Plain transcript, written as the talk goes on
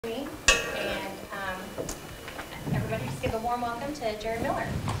give a warm welcome to Jerrid Miller.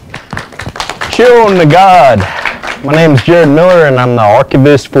 Children of God. My name is Jerrid Miller, and I'm the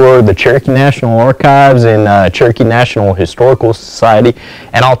archivist for the Cherokee National Archives and Cherokee National Historical Society.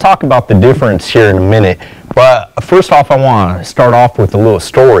 And I'll talk about the difference here in a minute. But first off, I want to start off with a little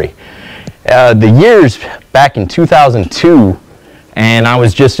story. The years back in 2002, and I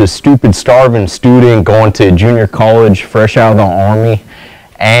was just a stupid, starving student going to junior college, fresh out of the Army.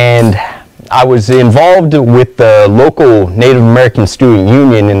 And I was involved with the local Native American Student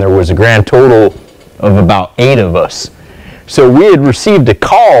Union, and there was a grand total of about 8 of us. So we had received a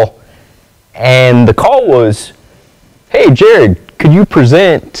call, and the call was, "Hey Jerrid, could you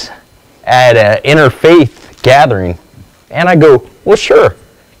present at an interfaith gathering?" And I go, "Well, sure."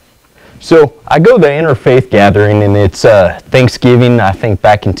 So I go to the interfaith gathering, and it's Thanksgiving, I think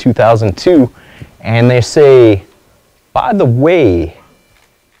back in 2002, and they say, "By the way,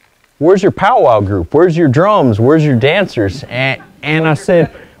 where's your powwow group? Where's your drums? Where's your dancers?" And I said,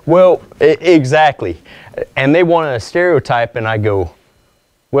 "Well, exactly." And they wanted a stereotype, and I go,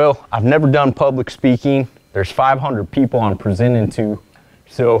 "Well, I've never done public speaking. There's 500 people I'm presenting to,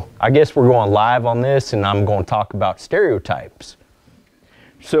 so I guess we're going live on this, and I'm going to talk about stereotypes."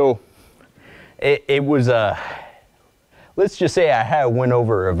 So it was let's just say I went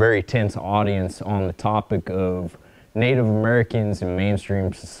over a very tense audience on the topic of Native Americans in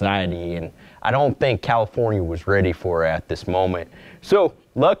mainstream society, and I don't think California was ready for it at this moment. So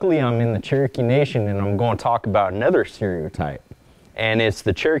luckily I'm in the Cherokee Nation, and I'm going to talk about another stereotype, and it's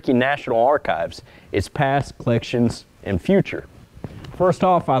the Cherokee National Archives, its past, collections, and future. First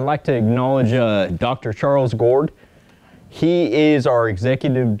off, I'd like to acknowledge Dr. Charles Gord. He is our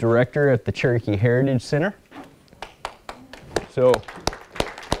executive director at the Cherokee Heritage Center. So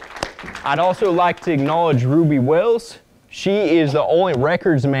I'd also like to acknowledge Ruby Wells. She is the only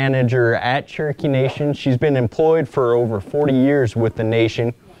records manager at Cherokee Nation. She's been employed for over 40 years with the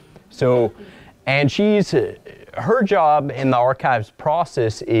nation. So, and her job in the archives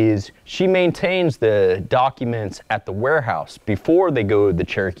process is she maintains the documents at the warehouse before they go to the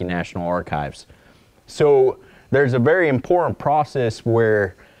Cherokee National Archives. So there's a very important process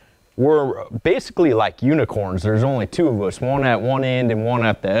where we're basically like unicorns. There's only 2 of us, one at one end and one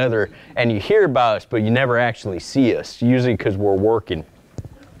at the other, and you hear about us, but you never actually see us, usually because we're working.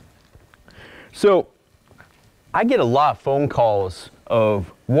 So I get a lot of phone calls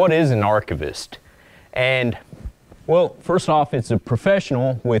of what is an archivist? And well, first off, it's a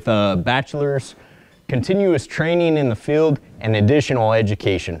professional with a bachelor's, continuous training in the field, and additional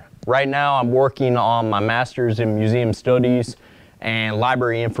education. Right now I'm working on my master's in museum studies and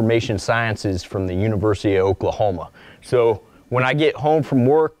library information sciences from the University of Oklahoma. So when I get home from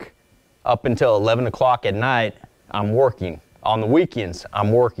work up until 11 o'clock at night, I'm working. On the weekends,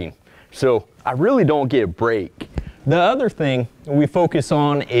 I'm working. So I really don't get a break. The other thing we focus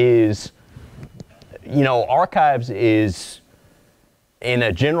on is, you know, archives is, in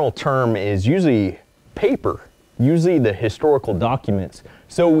a general term, is usually paper, usually the historical documents.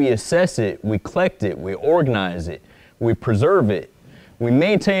 So we assess it, we collect it, we organize it, we preserve it, we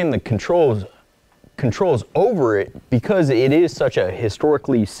maintain the controls over it because it is such a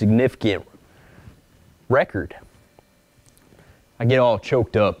historically significant record. I get all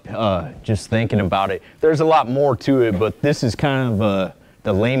choked up just thinking about it. There's a lot more to it, but this is kind of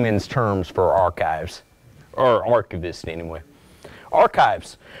the layman's terms for archives, or archivist anyway.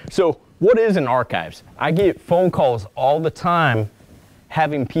 Archives. So what is an archives? I get phone calls all the time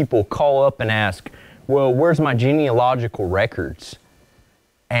having people call up and ask, "Well, where's my genealogical records?"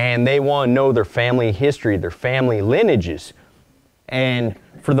 And they want to know their family history, their family lineages. And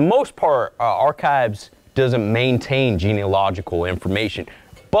for the most part, archives doesn't maintain genealogical information.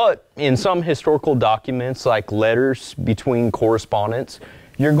 But in some historical documents, like letters between correspondents,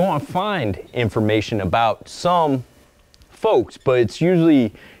 you're going to find information about some folks, but it's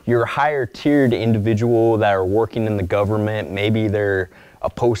usually your higher tiered individual that are working in the government. Maybe they're a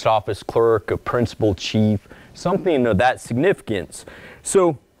post office clerk, a principal chief, something of that significance.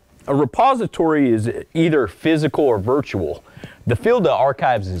 So a repository is either physical or virtual. The field of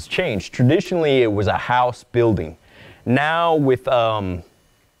archives has changed. Traditionally, it was a house building. Now with the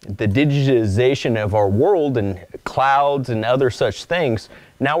digitization of our world and clouds and other such things,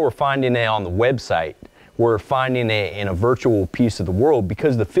 now we're finding it on the website. We're finding it in a virtual piece of the world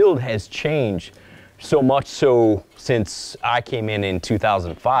because the field has changed so much so since I came in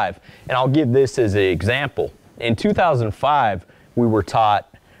 2005. And I'll give this as an example. In 2005, we were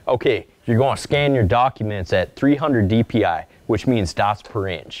taught, okay, you're going to scan your documents at 300 DPI, which means dots per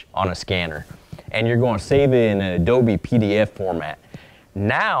inch on a scanner. And you're going to save it in an Adobe PDF format.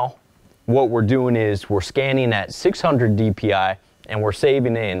 Now, what we're doing is we're scanning at 600 DPI and we're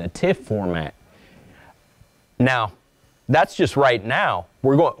saving it in a TIFF format. Now, that's just right now.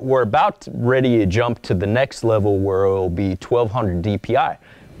 We're about ready to jump to the next level where it'll be 1200 DPI.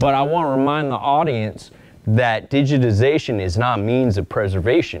 But I want to remind the audience that digitization is not a means of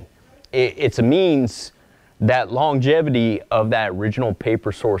preservation. It's a means that longevity of that original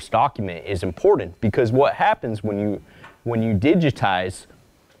paper source document is important, because what happens when you digitize,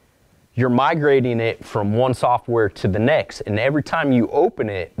 you're migrating it from one software to the next, and every time you open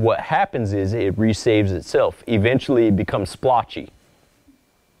it, what happens is it resaves itself. Eventually it becomes splotchy,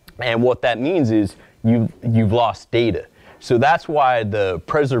 and what that means is you've lost data. So that's why the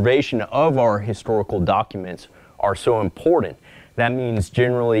preservation of our historical documents are so important. That means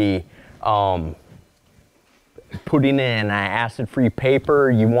generally putting in an acid-free paper.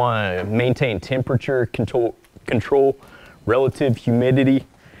 You want to maintain temperature control, relative humidity.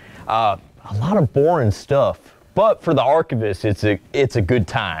 A lot of boring stuff, but for the archivist, it's a good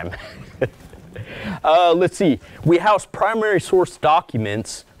time. Let's see. We house primary source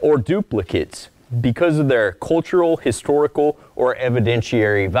documents or duplicates because of their cultural, historical, or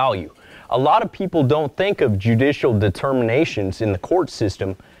evidentiary value. A lot of people don't think of judicial determinations in the court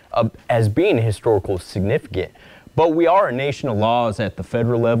system as being historical significant, but we are a nation of laws at the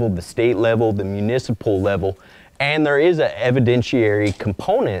federal level, the state level, the municipal level, and there is an evidentiary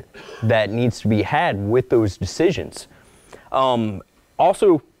component that needs to be had with those decisions.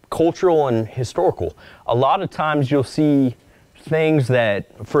 Also, cultural and historical. A lot of times you'll see things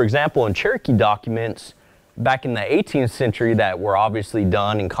that, for example, in Cherokee documents back in the 18th century that were obviously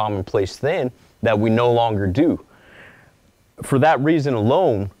done and commonplace then, that we no longer do. For that reason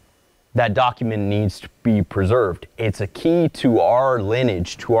alone, that document needs to be preserved. It's a key to our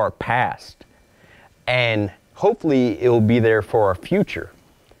lineage, to our past, and hopefully it will be there for our future.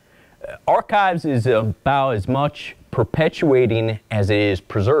 Archives is about as much perpetuating as it is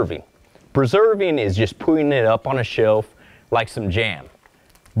preserving. Preserving is just putting it up on a shelf like some jam.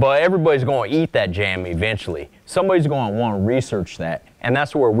 But everybody's going to eat that jam eventually. Somebody's going to want to research that, and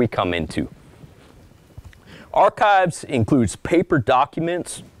that's where we come into. Archives includes paper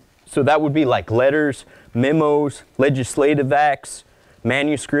documents, so that would be like letters, memos, legislative acts,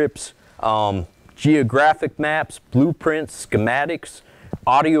 manuscripts, geographic maps, blueprints, schematics,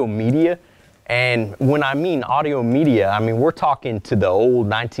 audio media. And when I mean audio media, I mean we're talking to the old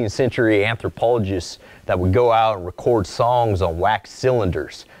 19th century anthropologists that would go out and record songs on wax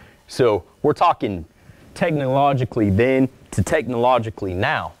cylinders. So we're talking technologically then to technologically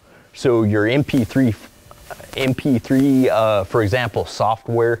now. So your MP3, for example,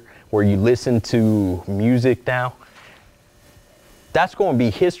 software where you listen to music now, that's going to be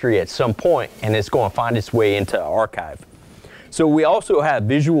history at some point, and it's going to find its way into an archive. So we also have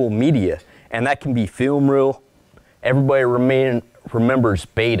visual media, and that can be film reel. Everybody remembers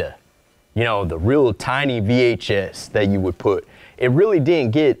Beta, you know, the real tiny VHS that you would put. It really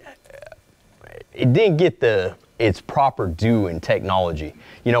didn't get its proper due in technology.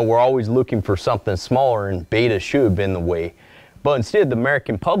 You know, we're always looking for something smaller, and Beta should have been the way. But instead, the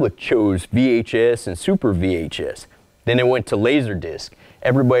American public chose VHS and Super VHS. Then it went to Laserdisc.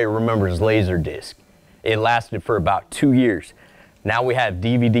 Everybody remembers Laserdisc. It lasted for about 2 years. Now we have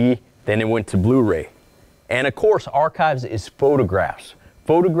DVD, then it went to Blu-ray. And of course, archives is photographs.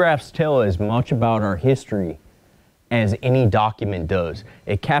 Photographs tell as much about our history as any document does.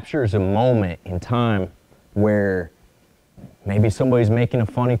 It captures a moment in time where maybe somebody's making a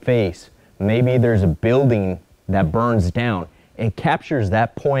funny face. Maybe there's a building that burns down. It captures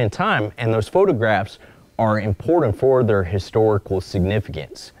that point in time, and those photographs are important for their historical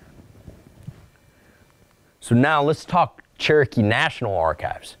significance. So now let's talk Cherokee National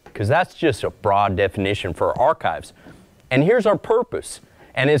Archives, because that's just a broad definition for archives. And here's our purpose,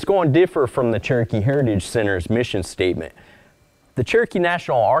 and it's going to differ from the Cherokee Heritage Center's mission statement. The Cherokee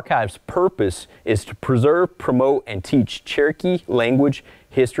National Archives' purpose is to preserve, promote, and teach Cherokee language,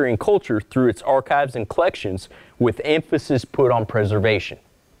 history, and culture through its archives and collections, with emphasis put on preservation.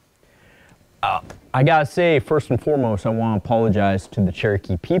 I gotta say, first and foremost, I want to apologize to the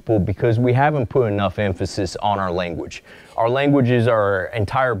Cherokee people because we haven't put enough emphasis on our language. Our language is our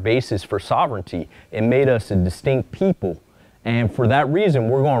entire basis for sovereignty. It made us a distinct people. And for that reason,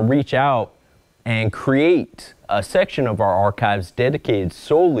 we're going to reach out and create a section of our archives dedicated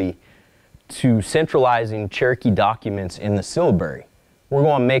solely to centralizing Cherokee documents in the syllabary. We're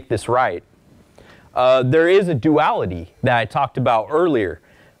going to make this right. There is a duality that I talked about earlier.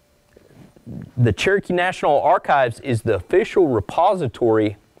 The Cherokee National Archives is the official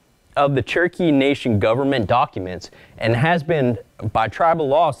repository of the Cherokee Nation government documents and has been by tribal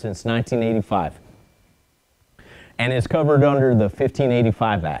law since 1985, and is covered under the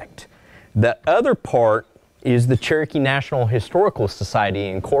 1585 Act. The other part is the Cherokee National Historical Society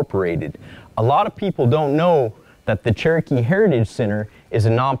Incorporated. A lot of people don't know that the Cherokee Heritage Center is a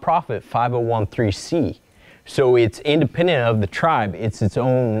nonprofit 501(c). So it's independent of the tribe. It's its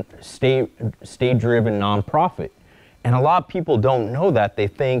own state-driven nonprofit. And a lot of people don't know that. They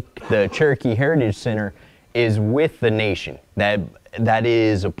think the Cherokee Heritage Center is with the nation, that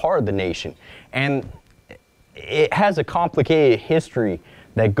is a part of the nation. And it has a complicated history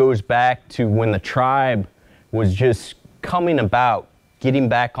that goes back to when the tribe was just coming about, getting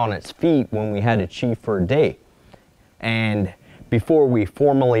back on its feet when we had a chief for a day. And before we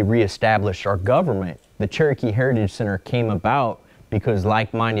formally reestablished our government, the Cherokee Heritage Center came about because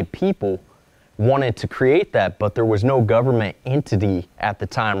like-minded people wanted to create that, but there was no government entity at the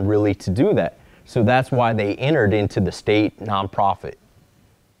time really to do that. So that's why they entered into the state nonprofit.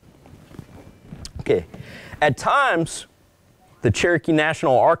 Okay, at times, the Cherokee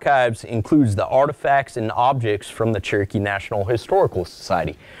National Archives includes the artifacts and objects from the Cherokee National Historical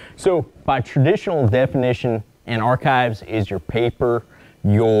Society. So by traditional definition, an archives is your paper,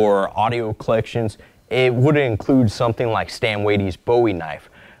 your audio collections. It would include something like Stan Wade's Bowie knife.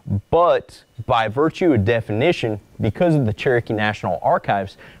 But by virtue of definition, because of the Cherokee National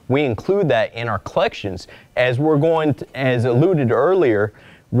Archives, we include that in our collections. As we're going to, as alluded earlier,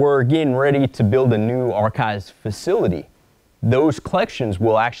 we're getting ready to build a new archives facility. Those collections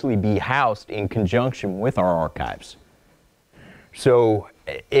will actually be housed in conjunction with our archives. So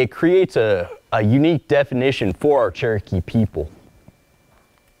it creates a unique definition for our Cherokee people.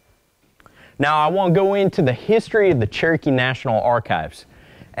 Now I want to go into the history of the Cherokee National Archives.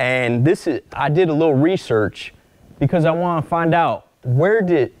 And I did a little research because I want to find out where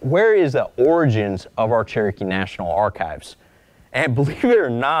is the origins of our Cherokee National Archives. And believe it or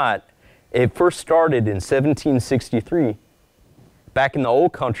not, it first started in 1763, back in the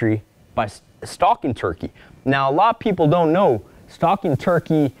old country, by stalking turkey. Now a lot of people don't know, stalking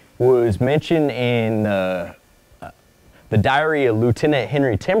turkey was mentioned in the diary of Lieutenant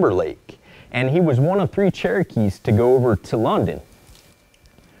Henry Timberlake, and he was one of 3 Cherokees to go over to London.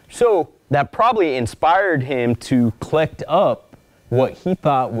 So that probably inspired him to collect up what he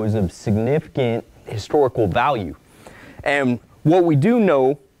thought was of significant historical value. And what we do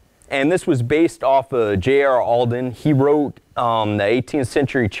know, and this was based off of J.R. Alden, he wrote the 18th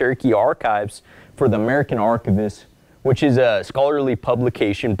century Cherokee Archives for the American Archivist, which is a scholarly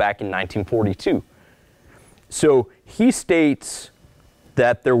publication back in 1942. So he states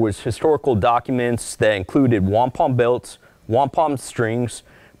that there was historical documents that included wampum belts, wampum strings,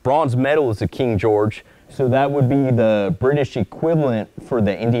 bronze medals of King George, so that would be the British equivalent for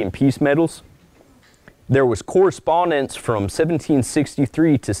the Indian peace medals. There was correspondence from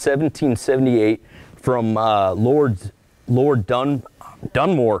 1763 to 1778 from Lord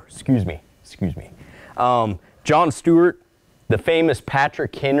Dunmore, John Stewart, the famous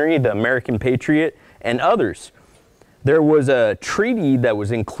Patrick Henry, the American patriot, and others. There was a treaty that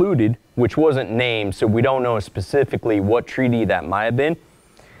was included, which wasn't named, so we don't know specifically what treaty that might have been.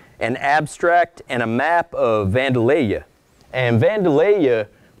 An abstract and a map of Vandalia. And Vandalia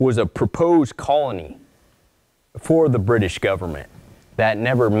was a proposed colony for the British government that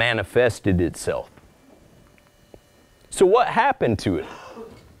never manifested itself. So what happened to it?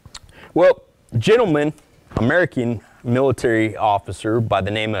 Well, a gentleman, American military officer by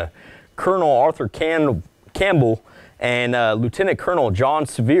the name of Colonel Arthur Campbell and Lieutenant Colonel John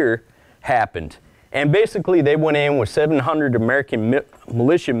Sevier happened. And basically they went in with 700 American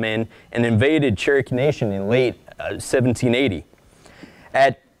militiamen and invaded Cherokee Nation in late 1780.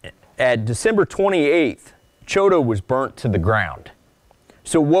 At December 28th, Choteau was burnt to the ground.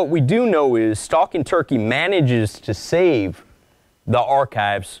 So what we do know is Stalking Turkey manages to save the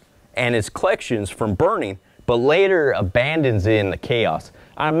archives and its collections from burning, but later abandons it in the chaos.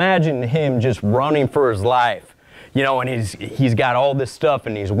 I imagine him just running for his life, you know, and he's got all this stuff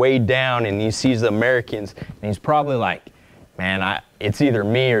and he's weighed down and he sees the Americans and he's probably like, man, it's either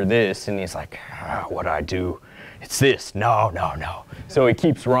me or this. And he's like, what do I do? It's this. No, no, no. So he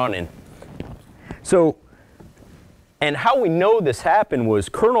keeps running. So, and how we know this happened was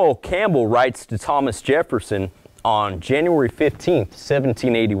Colonel Campbell writes to Thomas Jefferson on January 15th,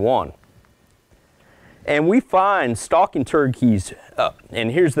 1781. And we find stalking turkeys, and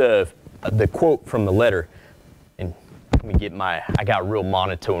here's the quote from the letter. And let me get I got a real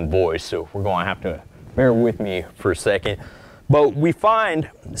monotone voice, so we're going to have to bear with me for a second. But we find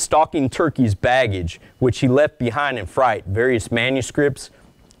stalking turkey's baggage, which he left behind in fright, various manuscripts,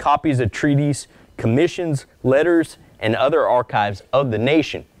 copies of treaties, commissions, letters, and other archives of the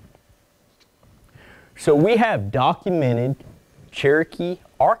nation. So we have documented Cherokee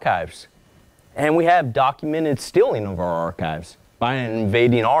archives, and we have documented stealing of our archives by an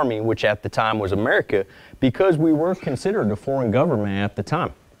invading army, which at the time was America, because we weren't considered a foreign government at the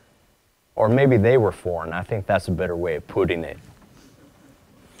time. Or maybe they were foreign. I think that's a better way of putting it.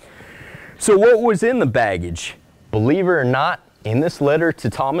 So what was in the baggage? Believe it or not, in this letter to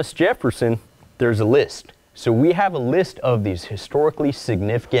Thomas Jefferson, there's a list. So we have a list of these historically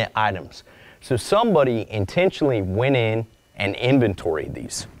significant items. So somebody intentionally went in and inventoried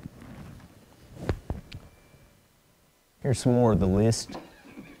these. Here's some more of the list.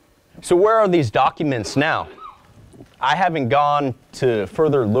 So where are these documents now? I haven't gone to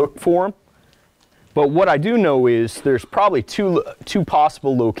further look for them, but what I do know is there's probably two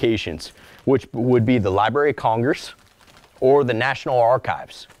possible locations, which would be the Library of Congress or the National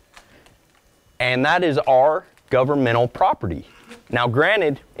Archives. And that is our governmental property. Now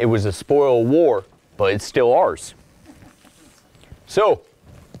granted, it was a spoil war, but it's still ours. So,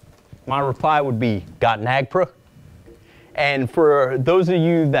 my reply would be, got NAGPRA? And for those of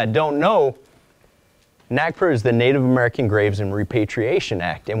you that don't know, NAGPRA is the Native American Graves and Repatriation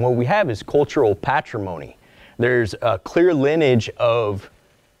Act, and what we have is cultural patrimony. There's a clear lineage of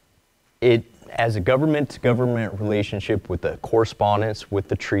it as a government-to-government relationship with the correspondence, with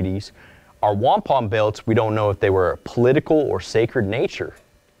the treaties. Our wampum belts, we don't know if they were political or sacred nature,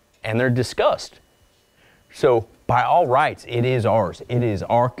 and they're discussed. So, by all rights, it is ours. It is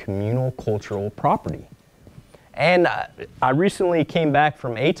our communal cultural property. And I recently came back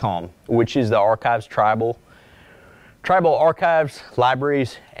from ATOM, which is the Archives Tribal Archives,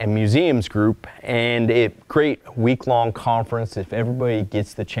 Libraries, and Museums group, and a great week-long conference. If everybody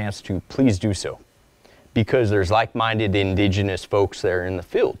gets the chance to, please do so, because there's like-minded indigenous folks there in the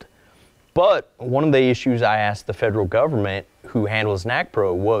field. But one of the issues I asked the federal government, who handles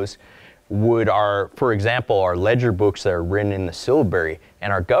NAGPRA, was would for example, our ledger books that are written in the syllabary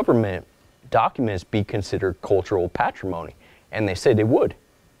and our government documents be considered cultural patrimony? And they said they would.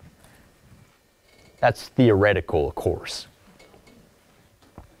 That's theoretical, of course.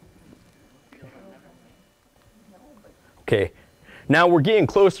 Okay, now we're getting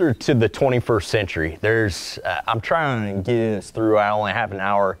closer to the 21st century. I'm trying to get us through, I only have an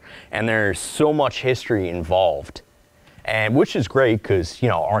hour, and there's so much history involved. And which is great because, you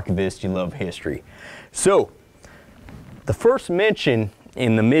know, archivists, you love history. So, the first mention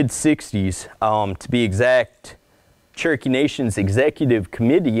in the mid-60s, to be exact, Cherokee Nation's Executive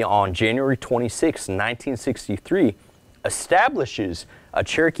Committee on January 26, 1963 establishes a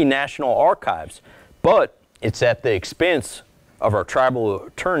Cherokee National Archives, but it's at the expense of our tribal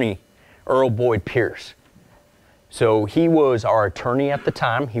attorney, Earl Boyd Pierce. So he was our attorney at the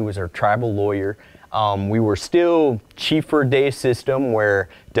time, he was our tribal lawyer. We were still chief for a day system where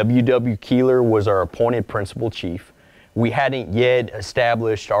W.W. Keeler was our appointed principal chief. We hadn't yet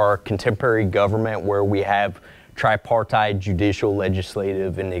established our contemporary government where we have tripartite, judicial,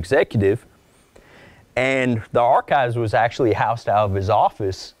 legislative, and executive. And the archives was actually housed out of his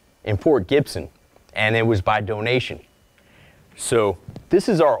office in Fort Gibson, and it was by donation. So this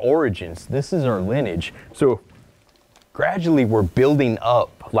is our origins, this is our lineage. So gradually we're building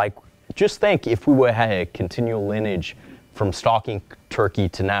up. Like, just think if we would have had a continual lineage from stalking turkey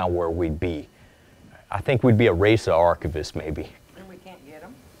to now, where we'd be. I think we'd be a race of archivists, maybe. And we can't get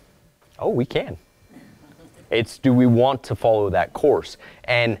them? Oh, we can. It's, do we want to follow that course?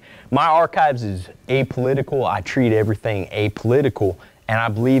 And my archives is apolitical. I treat everything apolitical, and I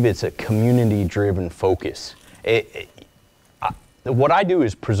believe it's a community-driven focus. What I do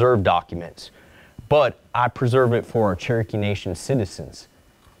is preserve documents, but I preserve it for our Cherokee Nation citizens.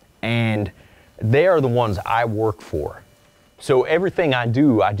 And they are the ones I work for. So everything I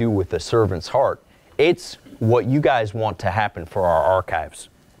do with a servant's heart. It's what you guys want to happen for our archives.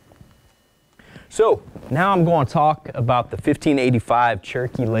 So now I'm going to talk about the 1585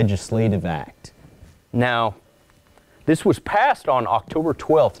 Cherokee Legislative Act. Now, this was passed on October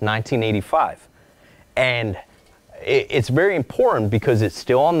 12th, 1985. And it's very important because it's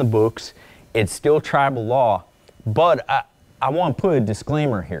still on the books, it's still tribal law, but I want to put a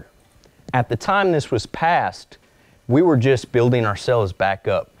disclaimer here. At the time this was passed, we were just building ourselves back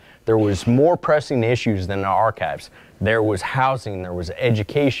up. There was more pressing issues than the archives. There was housing, there was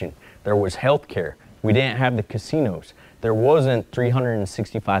education, there was health care. We didn't have the casinos. There wasn't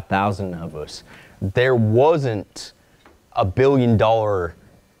 365,000 of us. There wasn't $1 billion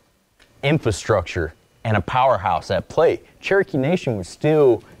infrastructure and a powerhouse at play. Cherokee Nation was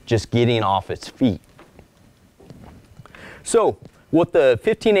still just getting off its feet. So, what the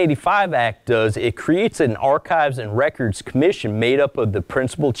 1585 Act does, it creates an Archives and Records Commission made up of the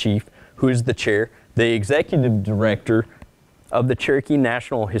principal chief, who is the chair, the executive director of the Cherokee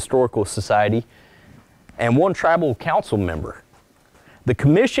National Historical Society, and one tribal council member. The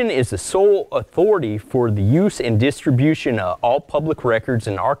commission is the sole authority for the use and distribution of all public records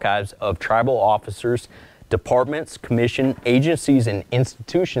and archives of tribal officers, departments, commission, agencies, and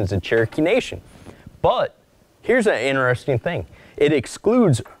institutions in Cherokee Nation. But here's an interesting thing. It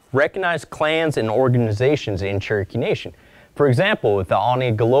excludes recognized clans and organizations in Cherokee Nation. For example, if the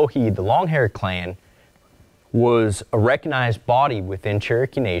Onegalohi, the Longhair clan, was a recognized body within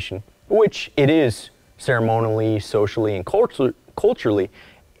Cherokee Nation, which it is ceremonially, socially, and culturally,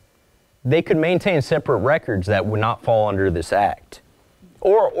 they could maintain separate records that would not fall under this act.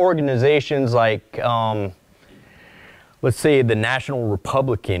 Or organizations like, let's say, the National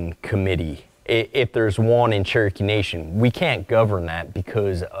Republican Committee, if there's one in Cherokee Nation. We can't govern that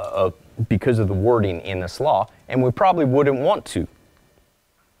because of the wording in this law, and we probably wouldn't want to.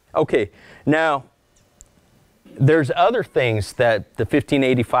 Okay, now, there's other things that the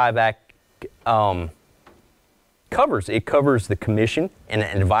 1585 Act covers. It covers the commission and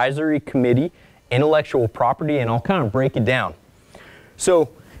an advisory committee, intellectual property, and I'll kind of break it down. So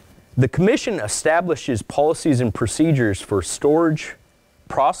the commission establishes policies and procedures for storage,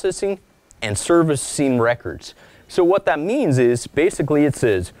 processing, and servicing records. So what that means is basically it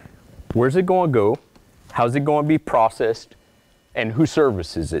says, where's it going to go, how's it going to be processed, and who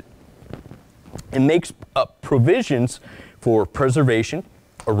services it. It makes provisions for preservation,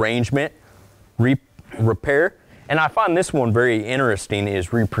 arrangement, repair, and I find this one very interesting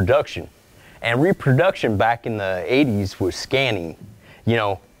is reproduction. And reproduction back in the 80s was scanning, you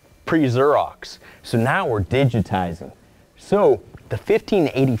know, pre-Xerox. So now we're digitizing. So the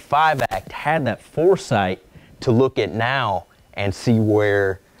 1585 Act had that foresight to look at now and see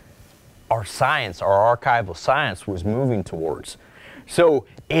where our science, our archival science was moving towards. So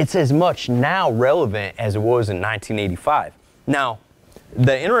it's as much now relevant as it was in 1985. Now,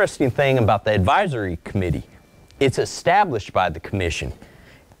 the interesting thing about the advisory committee, it's established by the commission,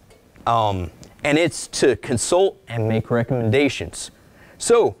 and it's to consult and make recommendations.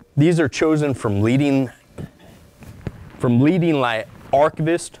 So these are chosen from leading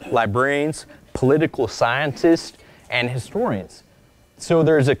archivists, librarians, political scientists, and historians. So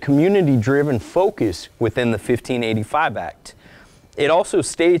there's a community-driven focus within the 1585 Act. It also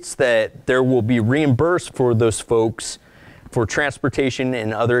states that there will be reimbursed for those folks for transportation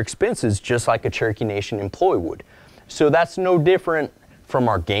and other expenses, just like a Cherokee Nation employee would. So that's no different from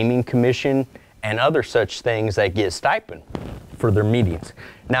our gaming commission and other such things that get stipend for their meetings.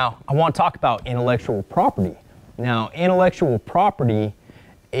 Now, I want to talk about intellectual property. Now, intellectual property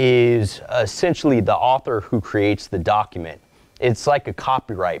is essentially the author who creates the document. It's like a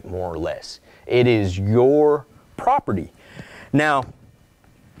copyright, more or less. It is your property. Now,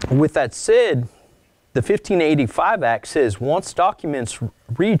 with that said, the 1585 Act says once documents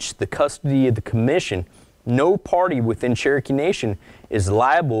reach the custody of the commission, no party within Cherokee Nation is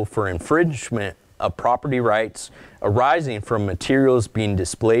liable for infringement of property rights arising from materials being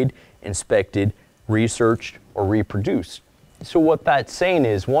displayed, inspected, researched, or reproduced. So what that's saying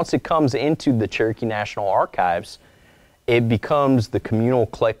is once it comes into the Cherokee National Archives, it becomes the communal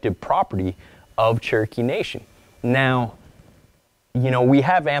collective property of Cherokee Nation. Now, you know, we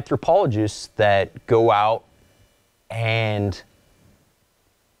have anthropologists that go out and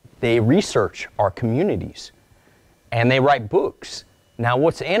they research our communities and they write books. Now,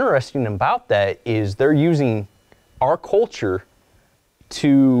 what's interesting about that is they're using our culture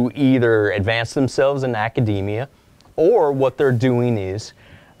to either advance themselves in academia, or what they're doing is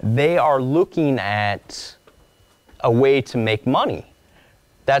they are looking at a way to make money.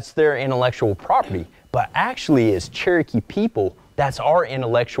 That's their intellectual property. But actually, as Cherokee people, that's our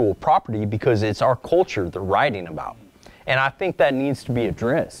intellectual property because it's our culture they're writing about. And I think that needs to be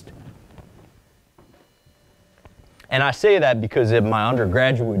addressed. And I say that because my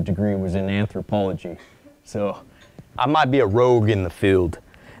undergraduate degree was in anthropology. So I might be a rogue in the field.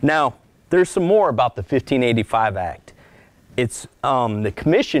 Now, there's some more about the 1585 Act. It's the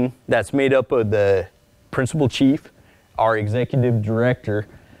commission that's made up of the principal chief, our executive director,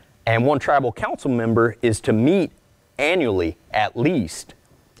 and one tribal council member is to meet annually at least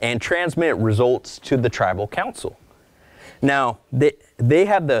and transmit results to the tribal council. Now, they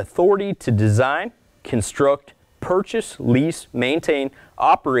have the authority to design, construct, purchase, lease, maintain,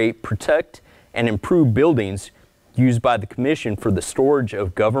 operate, protect, and improve buildings used by the commission for the storage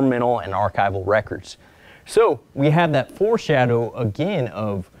of governmental and archival records. So we have that foreshadow again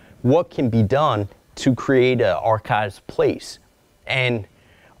of what can be done to create an archives place. And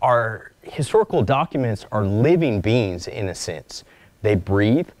our historical documents are living beings in a sense. They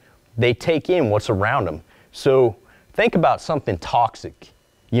breathe, they take in what's around them. So think about something toxic.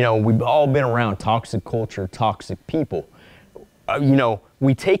 You know, we've all been around toxic culture, toxic people. You know,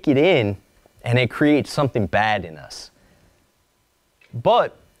 we take it in and it creates something bad in us.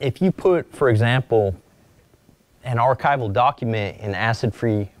 But if you put, for example, an archival document in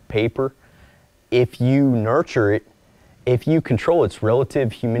acid-free paper, if you nurture it, if you control its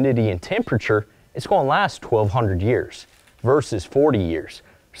relative humidity and temperature, it's going to last 1,200 years versus 40 years.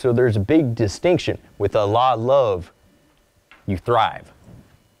 So there's a big distinction. With a lot of love, you thrive.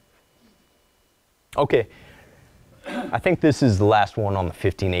 Okay, I think this is the last one on the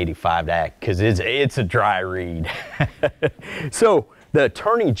 1585 Act because it's a dry read. So the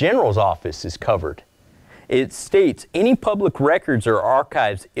Attorney General's office is covered. It states, any public records or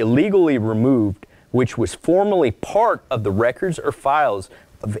archives illegally removed which was formerly part of the records or files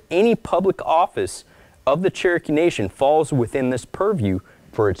of any public office of the Cherokee Nation falls within this purview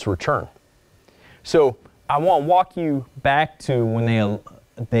for its return. So I want to walk you back to when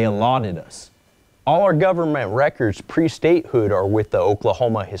they allotted us. All our government records pre-statehood are with the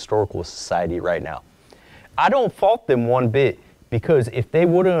Oklahoma Historical Society right now. I don't fault them one bit because if they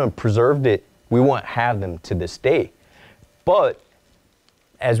wouldn't have preserved it, we wouldn't have them to this day. But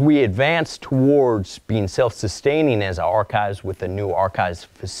as we advance towards being self-sustaining as archives with a new archives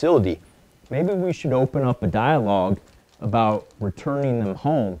facility, maybe we should open up a dialogue about returning them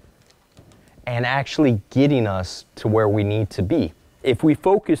home and actually getting us to where we need to be. If we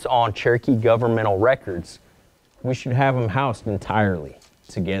focus on Cherokee governmental records, we should have them housed entirely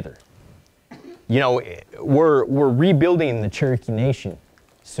together. You know, we're rebuilding the Cherokee Nation,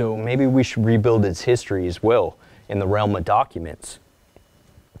 so maybe we should rebuild its history as well in the realm of documents.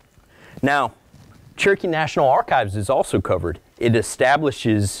 Now, Cherokee National Archives is also covered. It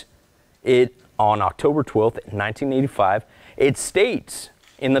establishes it on October 12th, 1985. It states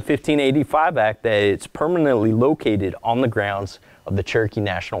in the 1585 Act that it's permanently located on the grounds of the Cherokee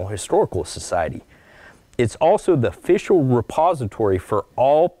National Historical Society. It's also the official repository for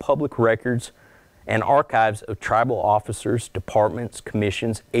all public records and archives of tribal officers, departments,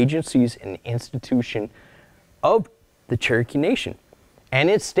 commissions, agencies, and institutions of the Cherokee Nation. And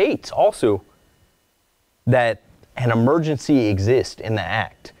it states also that an emergency exists in the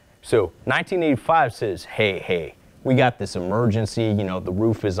Act. So 1985 says, hey, we got this emergency, you know, the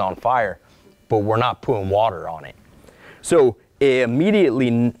roof is on fire, but we're not putting water on it. So it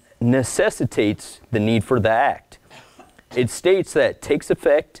immediately necessitates the need for the Act. It states that it takes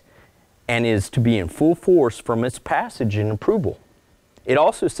effect and is to be in full force from its passage and approval. It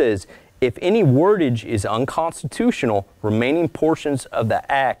also says, if any wordage is unconstitutional, remaining portions of the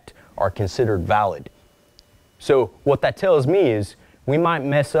Act are considered valid. So what that tells me is we might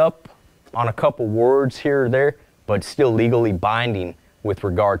mess up on a couple words here or there, but still legally binding with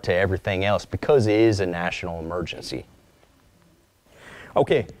regard to everything else because it is a national emergency.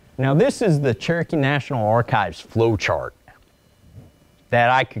 Okay, now this is the Cherokee National Archives flowchart that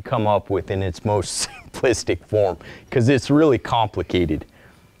I could come up with in its most simplistic form because it's really complicated.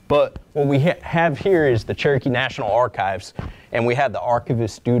 But what we have here is the Cherokee National Archives, and we have the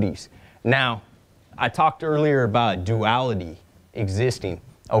archivist duties. Now, I talked earlier about duality existing.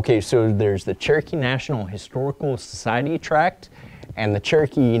 Okay, so there's the Cherokee National Historical Society tract and the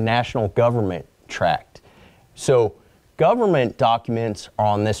Cherokee National Government tract. So government documents are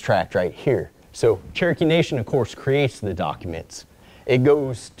on this tract right here. So Cherokee Nation, of course, creates the documents. It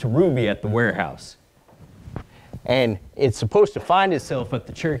goes to Ruby at the warehouse. And it's supposed to find itself at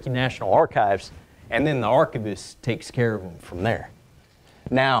the Cherokee National Archives, and then the archivist takes care of them from there.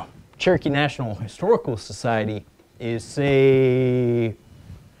 Now, Cherokee National Historical Society is, say,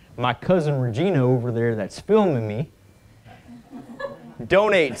 my cousin Regina over there that's filming me,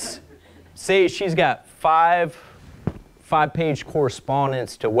 donates, say she's got five-page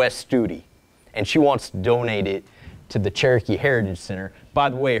correspondence to West Studi, and she wants to donate it to the Cherokee Heritage Center. By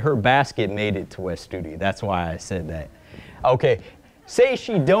the way, her basket made it to West Studi. That's why I said that. Okay, say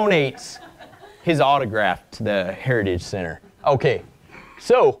she donates his autograph to the Heritage Center. Okay,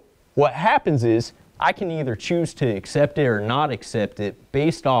 so what happens is I can either choose to accept it or not accept it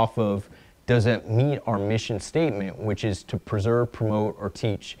based off of does it meet our mission statement, which is to preserve, promote, or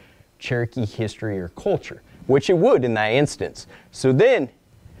teach Cherokee history or culture, which it would in that instance. So then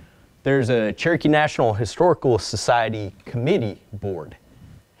there's a Cherokee National Historical Society committee board.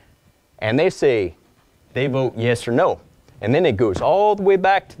 And they say, they vote yes or no. And then it goes all the way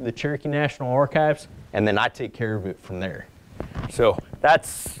back to the Cherokee National Archives, and then I take care of it from there. So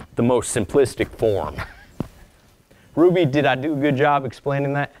that's the most simplistic form. Ruby, did I do a good job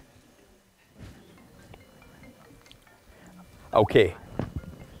explaining that? Okay.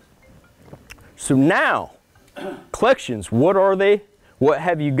 So now, collections, what are they? What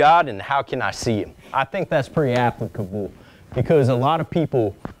have you got and how can I see them? I think that's pretty applicable because a lot of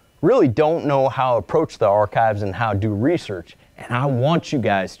people really don't know how to approach the archives and how to do research. And I want you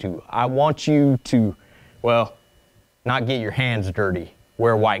guys to. I want you to, well, not get your hands dirty,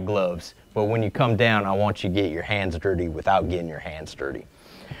 wear white gloves. But when you come down, I want you to get your hands dirty without getting your hands dirty.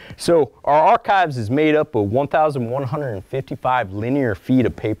 So our archives is made up of 1,155 linear feet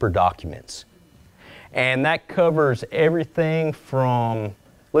of paper documents. And that covers everything from,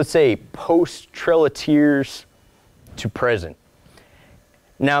 let's say, post-Trail of Tears to present.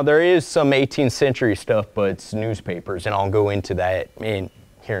 Now there is some 18th century stuff, but it's newspapers, and I'll go into that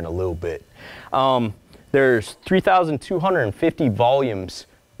here in a little bit. There's 3,250 volumes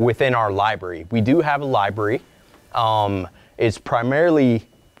within our library. We do have a library. It's primarily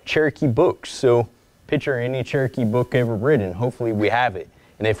Cherokee books, so picture any Cherokee book ever written. Hopefully we have it.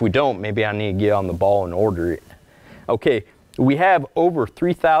 And if we don't, maybe I need to get on the ball and order it. Okay, we have over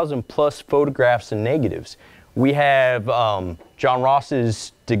 3,000 plus photographs and negatives. We have John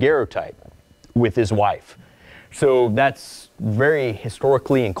Ross's daguerreotype with his wife. So that's very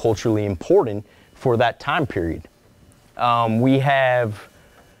historically and culturally important for that time period. We have,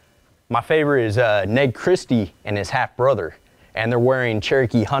 my favorite is Ned Christie and his half-brother, and they're wearing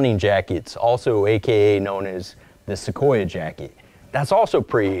Cherokee hunting jackets, also AKA known as the Sequoia jacket. That's also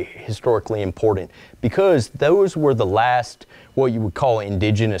pretty historically important because those were the last, what you would call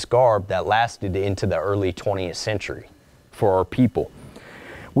indigenous garb that lasted into the early 20th century for our people.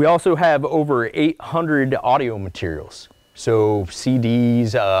 We also have over 800 audio materials. So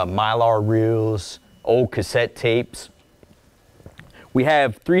CDs, Mylar reels, old cassette tapes. We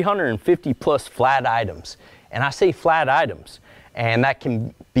have 350 plus flat items. And I say flat items, and that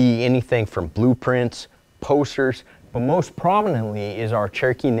can be anything from blueprints, posters, but most prominently is our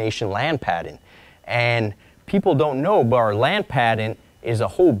Cherokee Nation land patent. And people don't know, but our land patent is a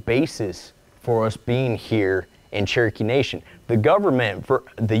whole basis for us being here in Cherokee Nation. The government,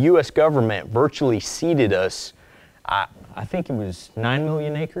 the U.S. government virtually ceded us, I think it was 9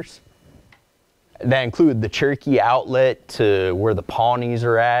 million acres. That included the Cherokee outlet to where the Pawnees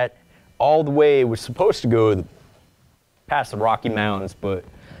are at. All the way, it was supposed to go past the Rocky Mountains, but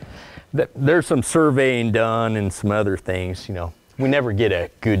there's some surveying done and some other things, you know. We never get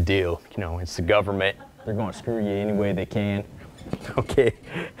a good deal, you know, it's the government. They're going to screw you any way they can. Okay.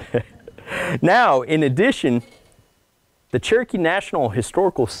 Now, in addition, the Cherokee National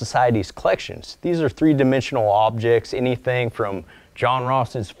Historical Society's collections. These are three-dimensional objects, anything from John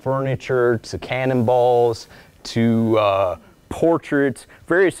Ross's furniture to cannonballs to portraits,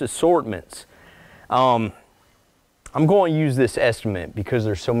 various assortments. I'm going to use this estimate because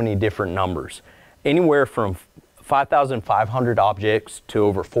there's so many different numbers. Anywhere from 5,500 objects to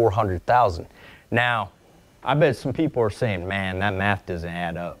over 400,000. Now, I bet some people are saying, man, that math doesn't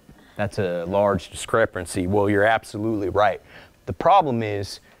add up. That's a large discrepancy. Well, you're absolutely right. The problem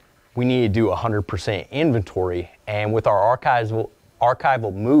is we need to do 100% inventory, and with our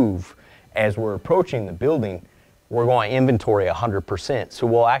archival move, as we're approaching the building, we're going to inventory 100%. So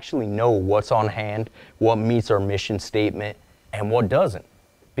we'll actually know what's on hand, what meets our mission statement, and what doesn't.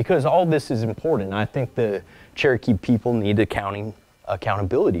 Because all this is important. I think the Cherokee people need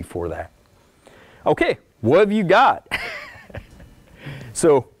accountability for that. Okay, what have you got?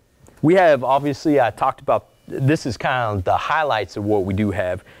 So we have, obviously, I talked about, this is kind of the highlights of what we do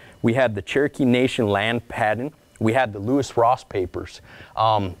have. We have the Cherokee Nation land patent. We have the Lewis Ross papers.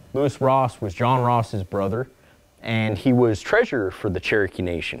 Lewis Ross was John Ross's brother, and he was treasurer for the Cherokee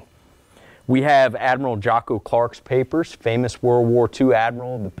Nation. We have Admiral Jocko Clark's papers, famous World War II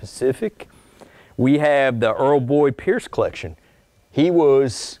Admiral of the Pacific. We have the Earl Boyd Pierce collection. He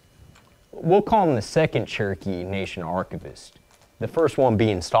was, we'll call him the second Cherokee Nation archivist. The first one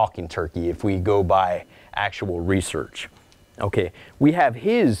being Stalking Turkey, if we go by actual research. Okay, we have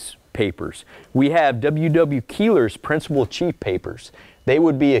his papers. We have W.W. Keeler's Principal Chief papers. They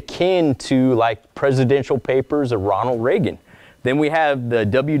would be akin to like presidential papers of Ronald Reagan. Then we have the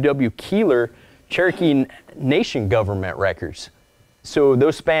W.W. Keeler Cherokee Nation government records. So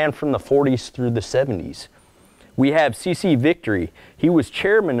those span from the 40s through the 70s. We have C.C. Victory. He was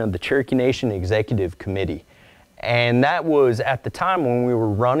chairman of the Cherokee Nation Executive Committee. And that was at the time when we were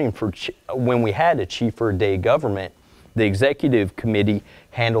running for, when we had a chief for a day government, the executive committee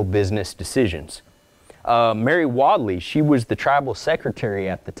handled business decisions. Mary Wadley, she was the tribal secretary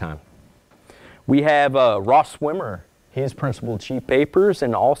at the time. We have Ross Swimmer, his principal chief papers,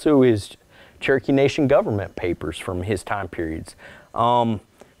 and also his Cherokee Nation government papers from his time periods.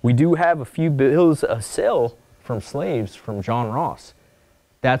 We do have a few bills of sale from slaves from John Ross.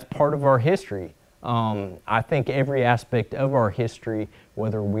 That's part of our history. I think every aspect of our history,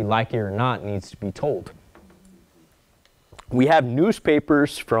 whether we like it or not, needs to be told. We have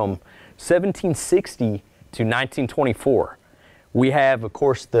newspapers from 1760 to 1924. We have, of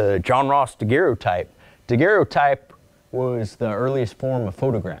course, the John Ross daguerreotype. Daguerreotype was the earliest form of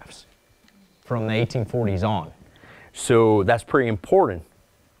photographs from the 1840s on. So that's pretty important.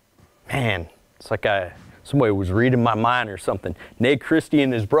 Man, it's like somebody was reading my mind or something. Ned Christie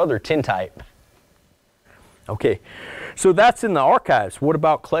and his brother, tintype. Okay, so that's in the archives. What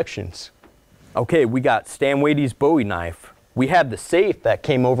about collections? Okay, we got Stan Wade's Bowie knife. We have the safe that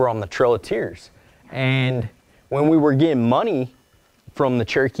came over on the Trail of Tears. And when we were getting money from the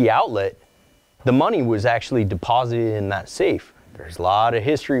Cherokee outlet, the money was actually deposited in that safe. There's a lot of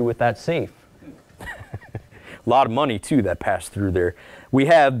history with that safe. A lot of money too that passed through there. We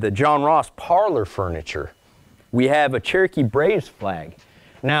have the John Ross parlor furniture. We have a Cherokee Braves flag.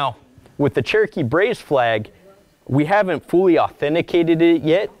 Now, with the Cherokee Braves flag, we haven't fully authenticated it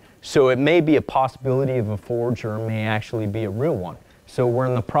yet, so it may be a possibility of a forge or it may actually be a real one. So we're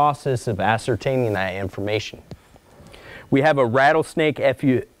in the process of ascertaining that information. We have a rattlesnake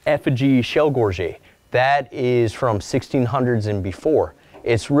effigy shell gorget. That is from 1600s and before.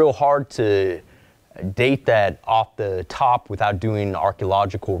 It's real hard to date that off the top without doing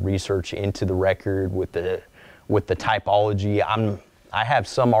archaeological research into the record with the typology. I have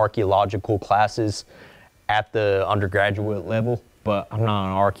some archaeological classes at the undergraduate level, but I'm not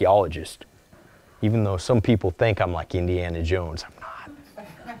an archaeologist. Even though some people think I'm like Indiana Jones, I'm not.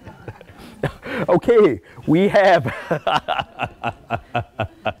 Okay, we have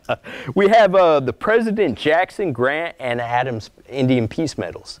the President Jackson, Grant, and Adams Indian Peace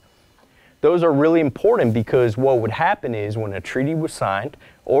Medals. Those are really important because what would happen is when a treaty was signed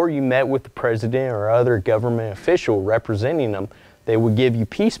or you met with the president or other government official representing them, they would give you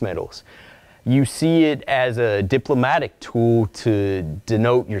peace medals. You see it as a diplomatic tool to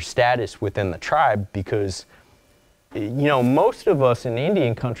denote your status within the tribe because, you know, most of us in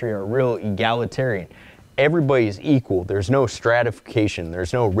Indian country are real egalitarian. Everybody is equal. There's no stratification.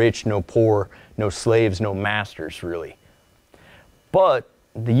 There's no rich, no poor, no slaves, no masters, really. But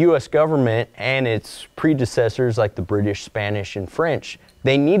the U.S. government and its predecessors like the British, Spanish, and French,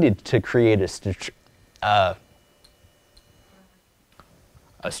 they needed to create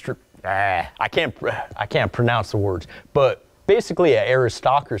I can't pronounce the words, but basically an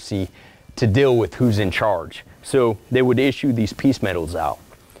aristocracy to deal with who's in charge. So they would issue these peace medals out.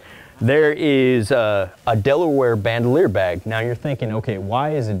 There is a Delaware bandolier bag. Now you're thinking, okay,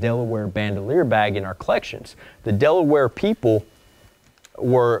 why is a Delaware bandolier bag in our collections? The Delaware people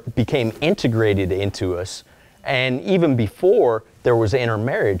became integrated into us, and even before there was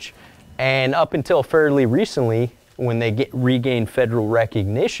intermarriage, and up until fairly recently when they regained federal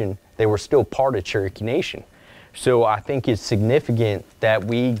recognition, they were still part of Cherokee Nation. So I think it's significant that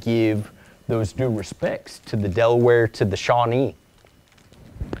we give those due respects to the Delaware, to the Shawnee.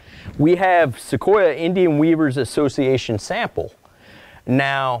 We have Sequoia Indian Weavers Association sample.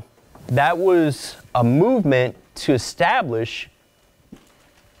 Now, that was a movement to establish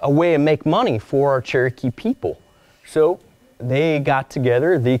a way to make money for our Cherokee people. So they got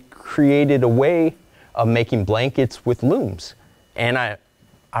together, they created a way of making blankets with looms. And I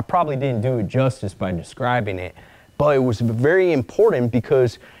probably didn't do it justice by describing it, but it was very important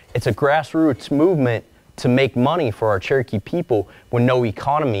because it's a grassroots movement to make money for our Cherokee people when no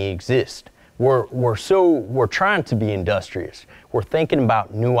economy exists. We're trying to be industrious. We're thinking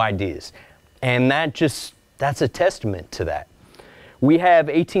about new ideas. And that's a testament to that. We have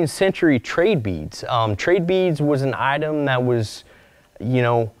 18th century trade beads. Trade beads was an item that was, you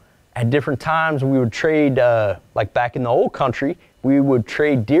know, at different times we would trade, like back in the old country, we would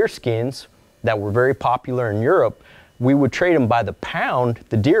trade deer skins that were very popular in Europe. We would trade them by the pound.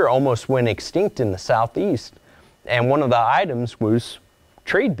 The deer almost went extinct in the southeast. And one of the items was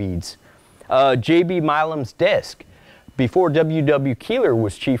trade beads. J.B. Milam's desk. Before W.W. Keeler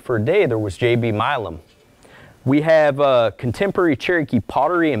was chief for a day, there was J.B. Milam. We have contemporary Cherokee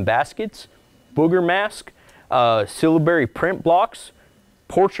pottery and baskets, booger mask, syllabary print blocks,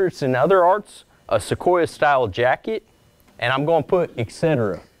 portraits and other arts, a Sequoia style jacket, and I'm going to put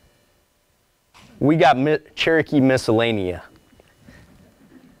etc. We got Cherokee miscellanea.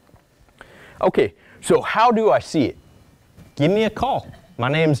 Okay, so how do I see it? Give me a call. My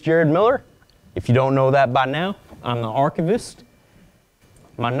name's Jerrid Miller. If you don't know that by now, I'm the archivist.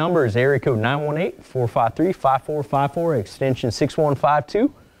 My number is area code 918-453-5454, extension 6152,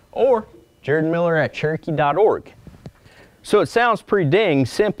 or Jerrid Miller at Cherokee.org. So it sounds pretty dang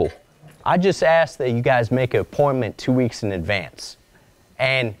simple. I just ask that you guys make an appointment 2 weeks in advance.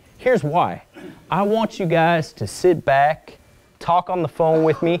 And here's why. I want you guys to sit back, talk on the phone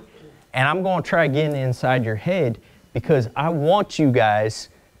with me, and I'm going to try getting inside your head because I want you guys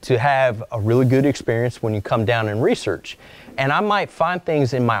to have a really good experience when you come down and research. And I might find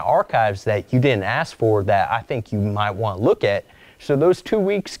things in my archives that you didn't ask for that I think you might want to look at. So those 2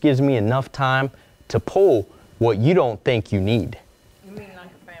 weeks gives me enough time to pull what you don't think you need. You mean like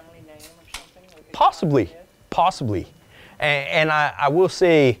a family name or something? Possibly. And I will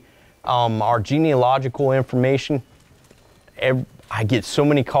say our genealogical information, I get so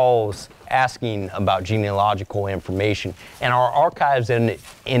many calls asking about genealogical information, and our archives in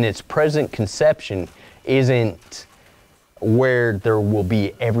its present conception isn't where there will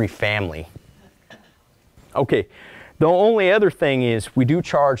be every family. Okay, the only other thing is we do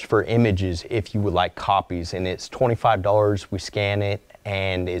charge for images if you would like copies, and it's $25. We scan it,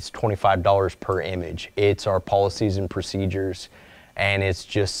 and it's $25 per image. It's our policies and procedures, and it's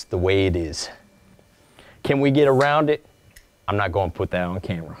just the way it is. Can we get around it? I'm not going to put that on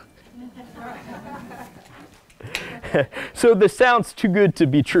camera. So this sounds too good to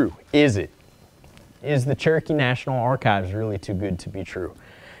be true. Is it? Is the Cherokee National Archives really too good to be true?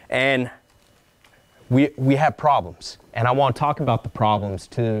 And we have problems. And I want to talk about the problems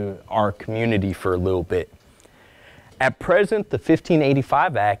to our community for a little bit. At present, the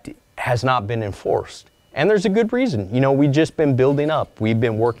 1585 Act has not been enforced. And there's a good reason. You know, we've just been building up. We've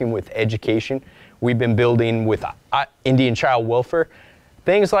been working with education. We've been building with Indian child welfare.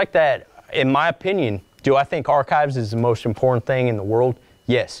 Things like that, in my opinion. Do I think archives is the most important thing in the world?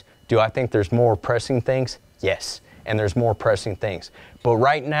 Yes. Do I think there's more pressing things? Yes. And there's more pressing things. But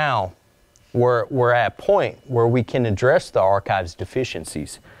right now, we're at a point where we can address the archives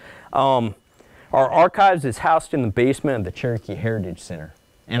deficiencies. Our archives is housed in the basement of the Cherokee Heritage Center.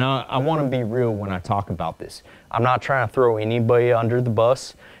 And I want to be real when I talk about this. I'm not trying to throw anybody under the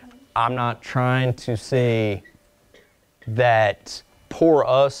bus. I'm not trying to say that poor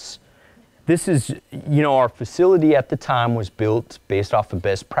us. This is, you know, our facility at the time was built based off of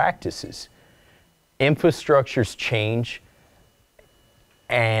best practices. Infrastructures change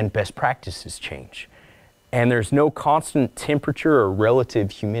and best practices change. And there's no constant temperature or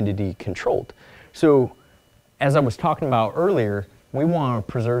relative humidity controlled. So, as I was talking about earlier, we want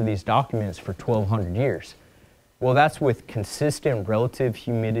to preserve these documents for 1,200 years. Well, that's with consistent relative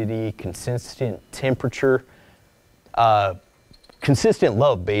humidity, consistent temperature, consistent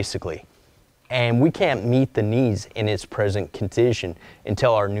love, basically. And we can't meet the needs in its present condition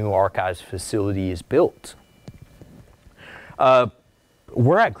until our new archives facility is built.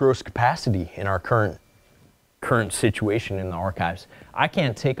 We're at gross capacity in our current situation in the archives. I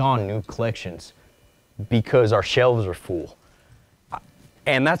can't take on new collections because our shelves are full.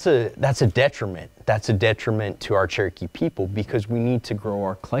 And that's a detriment. That's a detriment to our Cherokee people because we need to grow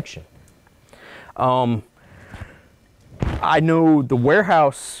our collection. I know the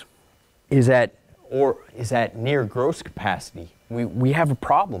warehouse is at near gross capacity. We have a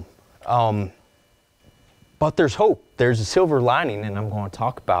problem. But there's hope. There's a silver lining, and I'm going to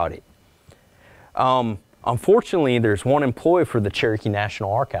talk about it. Unfortunately, there's one employee for the Cherokee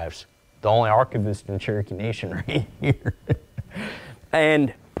National Archives, the only archivist in Cherokee Nation right here.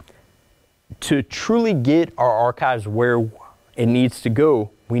 And to truly get our archives where it needs to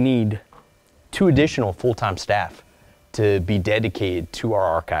go, we need 2 additional full-time staff to be dedicated to our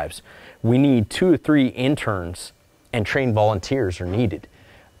archives. We need 2 or 3 interns, and trained volunteers are needed.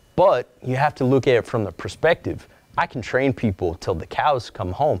 But you have to look at it from the perspective. I can train people till the cows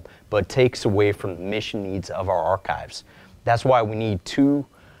come home, but it takes away from the mission needs of our archives. That's why we need 2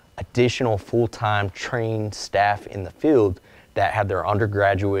 additional full-time trained staff in the field that have their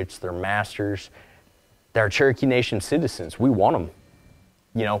undergraduates, their masters, they're Cherokee Nation citizens. We want them.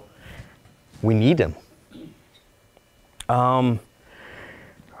 You know, we need them.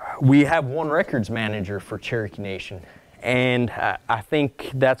 We have 1 records manager for Cherokee Nation. And I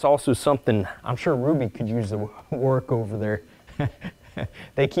think that's also something, I'm sure Ruby could use the work over there.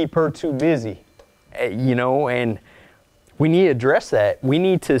 They keep her too busy, you know, and we need to address that. We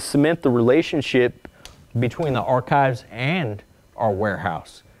need to cement the relationship between the archives and our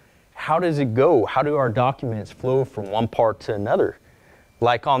warehouse. How does it go? How do our documents flow from one part to another?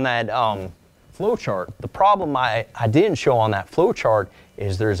 Like on that flow chart. The problem I didn't show on that flow chart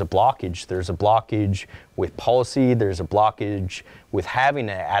is there's a blockage. There's a blockage with policy. There's a blockage with having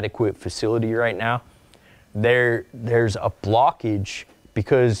an adequate facility right now. There's a blockage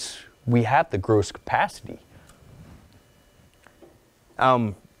because we have the gross capacity.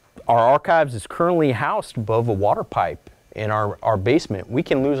 Our archives is currently housed above a water pipe in our basement. We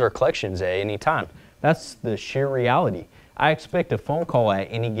can lose our collections at any time. That's the sheer reality. I expect a phone call at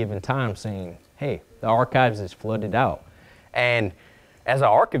any given time saying, hey, the archives is flooded out. And as an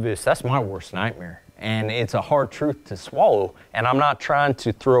archivist, that's my worst nightmare. And it's a hard truth to swallow. And I'm not trying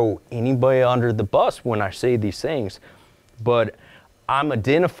to throw anybody under the bus when I say these things, but I'm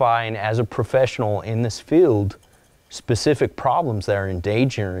identifying as a professional in this field specific problems that are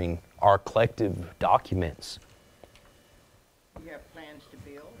endangering our collective documents. You have plans to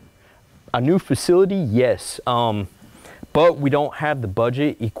build? A new facility, yes, but we don't have the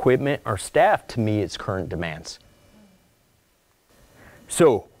budget, equipment, or staff to meet its current demands.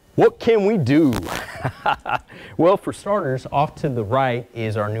 So, what can we do? Well, for starters, off to the right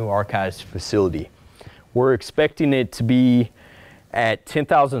is our new archives facility. We're expecting it to be at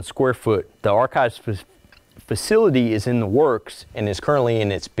 10,000 square foot. The archives facility is in the works and is currently in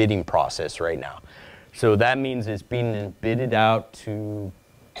its bidding process right now. So that means it's being bidded out to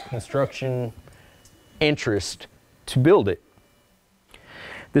construction interest to build it.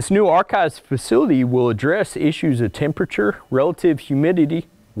 This new archives facility will address issues of temperature, relative humidity,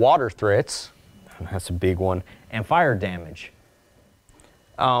 water threats, that's a big one, and fire damage.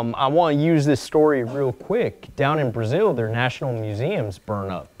 I want to use this story real quick. Down in Brazil, their national museums burn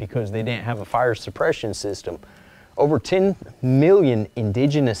up because they didn't have a fire suppression system. Over 10 million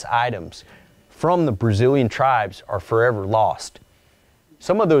indigenous items from the Brazilian tribes are forever lost.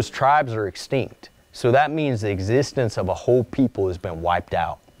 Some of those tribes are extinct. So that means the existence of a whole people has been wiped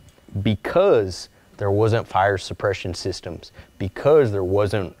out because there wasn't fire suppression systems, because there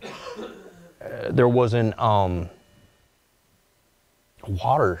wasn't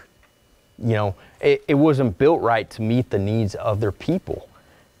water. You know, it wasn't built right to meet the needs of their people.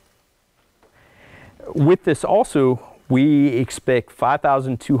 With this also, we expect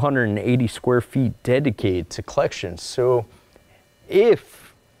 5,280 square feet dedicated to collections. So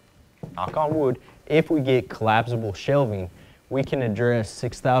if, knock on wood, if we get collapsible shelving, we can address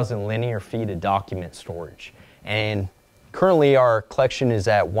 6,000 linear feet of document storage. And currently our collection is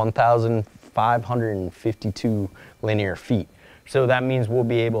at 1,552 linear feet. So that means we'll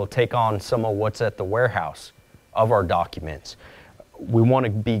be able to take on some of what's at the warehouse of our documents. We want to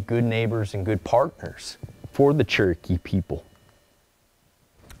be good neighbors and good partners for the Cherokee people.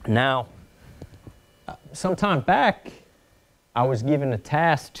 Now, sometime back, I was given a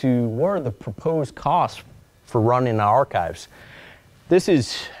task to what are the proposed costs for running the archives. This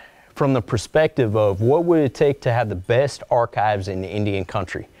is from the perspective of what would it take to have the best archives in the Indian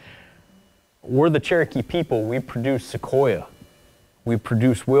country. We're the Cherokee people. We produce Sequoia. We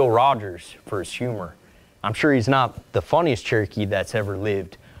produce Will Rogers for his humor. I'm sure he's not the funniest Cherokee that's ever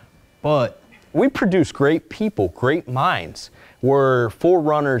lived, but we produce great people, great minds. We're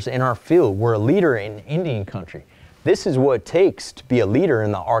forerunners in our field. We're a leader in Indian country. This is what it takes to be a leader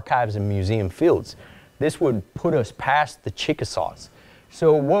in the archives and museum fields. This would put us past the Chickasaws.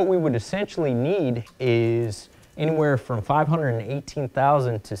 So what we would essentially need is anywhere from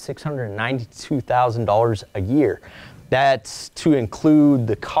 $518,000 to $692,000 a year. That's to include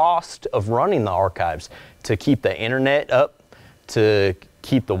the cost of running the archives, to keep the internet up, to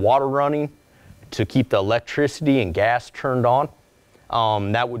keep the water running, to keep the electricity and gas turned on.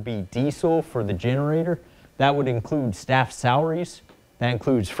 That would be diesel for the generator. That would include staff salaries. That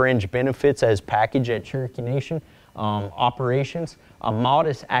includes fringe benefits as packaged at Cherokee Nation, operations, a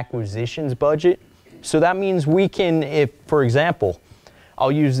modest acquisitions budget. So that means we can, if, for example,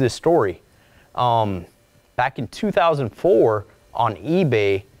 I'll use this story. Back in 2004 on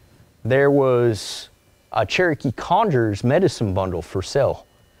eBay, there was a Cherokee Conjurers medicine bundle for sale.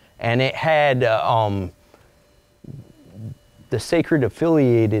 And it had the sacred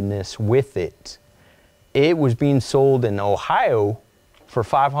affiliatedness with it. It was being sold in Ohio for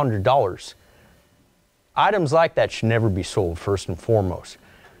 $500. Items like that should never be sold, first and foremost.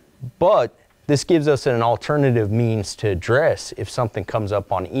 But this gives us an alternative means to address if something comes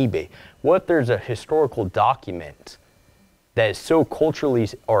up on eBay. What if there's a historical document that is so culturally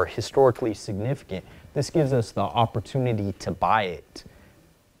or historically significant? This gives us the opportunity to buy it.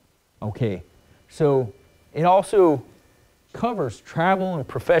 Okay, so it also covers travel and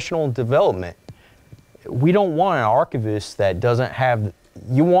professional development. We don't want an archivist that doesn't have,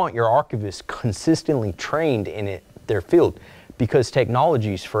 you want your archivist consistently trained in their field, because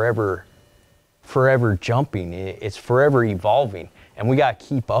technology is forever jumping. It's forever evolving, and we got to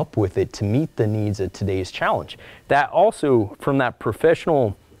keep up with it to meet the needs of today's challenge. That also, from that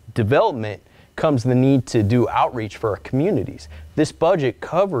professional development, comes the need to do outreach for our communities. This budget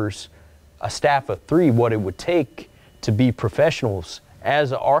covers a staff of 3 what it would take to be professionals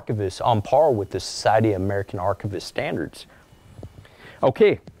as an archivist on par with the Society of American Archivists standards.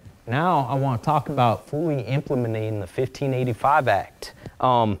 Okay, now I want to talk about fully implementing the 1585 Act.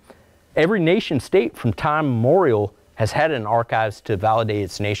 Every nation state from time immemorial has had an archives to validate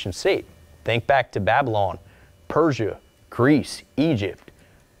its nation state. Think back to Babylon, Persia, Greece, Egypt.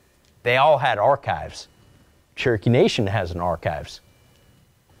 They all had archives. Cherokee Nation has an archives.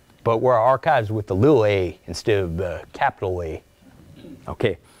 But we're archives with the little a instead of the capital A.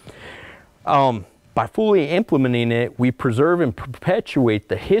 Okay. By fully implementing it, we preserve and perpetuate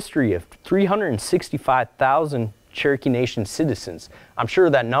the history of 365,000 Cherokee Nation citizens. I'm sure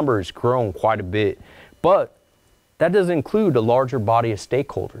that number has grown quite a bit, but that doesn't include a larger body of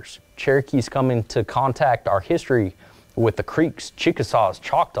stakeholders. Cherokees come into contact our history with the Creeks, Chickasaws,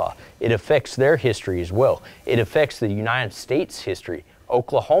 Choctaw. It affects their history as well. It affects the United States history,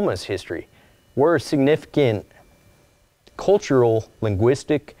 Oklahoma's history. We're a significant cultural,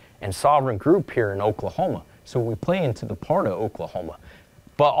 linguistic, and sovereign group here in Oklahoma. So we play into the part of Oklahoma,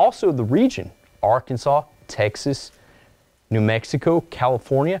 but also the region, Arkansas, Texas, New Mexico,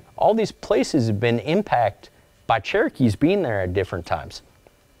 California. All these places have been impacted by Cherokees being there at different times.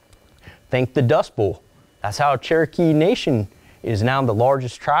 Think the Dust Bowl. That's how Cherokee Nation is now the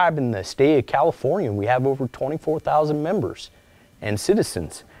largest tribe in the state of California. We have over 24,000 members and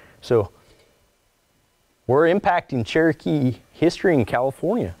citizens. So we're impacting Cherokee history in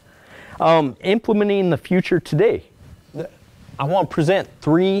California. Implementing the future today. I want to present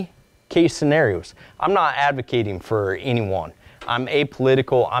 3 case scenarios. I'm not advocating for anyone. I'm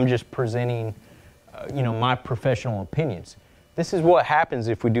apolitical. I'm just presenting my professional opinions. This is what happens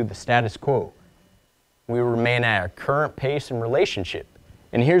if we do the status quo. We remain at our current pace and relationship.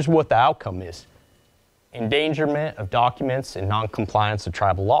 And here's what the outcome is. Endangerment of documents and non-compliance of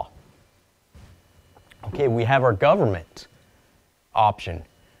tribal law. Okay, we have our government option.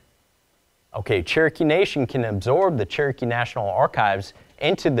 Okay, Cherokee Nation can absorb the Cherokee National Archives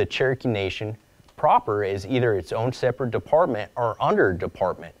into the Cherokee Nation proper as either its own separate department or under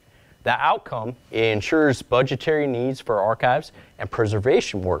department. The outcome, it ensures budgetary needs for archives and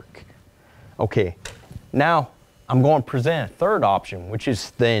preservation work. Okay, now I'm going to present a third option, which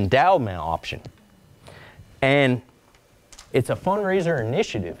is the endowment option. And it's a fundraiser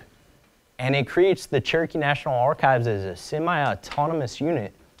initiative, and it creates the Cherokee National Archives as a semi-autonomous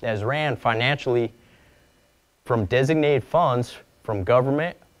unit that is ran financially from designated funds from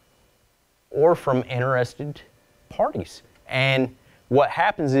government or from interested parties. And what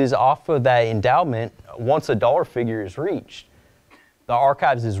happens is off of that endowment, once a dollar figure is reached, the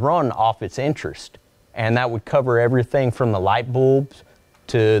archives is run off its interest. And that would cover everything from the light bulbs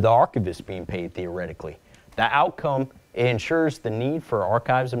to the archivist being paid theoretically. The outcome, it ensures the need for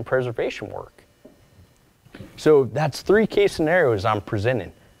archives and preservation work. So that's 3 case scenarios I'm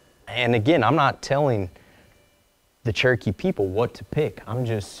presenting. And again, I'm not telling the Cherokee people what to pick. I'm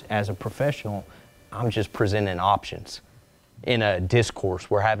just, as a professional, I'm just presenting options. In a discourse,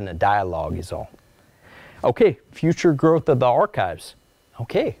 we're having a dialogue is all. Okay, future growth of the archives.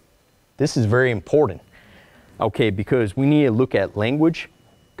 Okay, this is very important. Okay, because we need to look at language,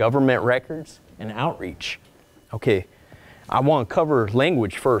 government records, and outreach. Okay, I want to cover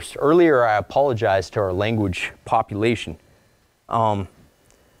language first. Earlier, I apologized to our language population.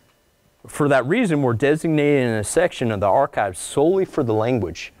 For that reason, we're designating a section of the archives solely for the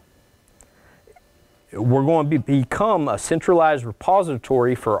language. We're going to become a centralized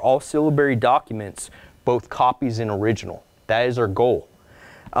repository for all syllabary documents, both copies and original. That is our goal.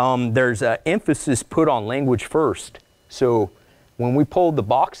 There's an emphasis put on language first. So when we pull the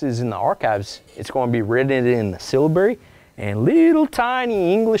boxes in the archives, it's going to be written in the syllabary and little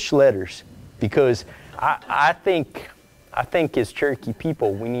tiny English letters, because I think as Cherokee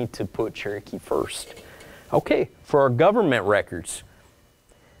people, we need to put Cherokee first. Okay, for our government records,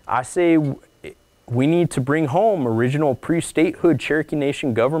 I say we need to bring home original pre-statehood Cherokee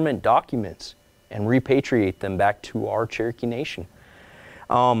Nation government documents and repatriate them back to our Cherokee Nation.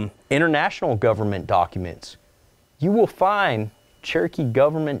 International government documents. You will find Cherokee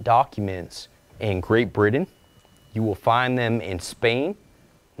government documents in Great Britain. You will find them in Spain,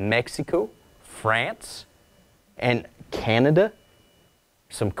 Mexico, France, and Canada,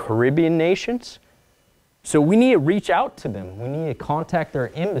 some Caribbean nations. So we need to reach out to them. We need to contact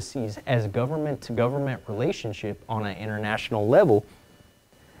their embassies as a government-to-government relationship on an international level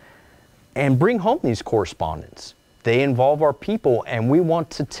and bring home these correspondence. They involve our people, and we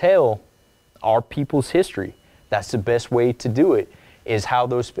want to tell our people's history. That's the best way to do it, is how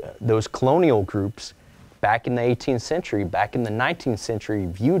those colonial groups back in the 18th century, back in the 19th century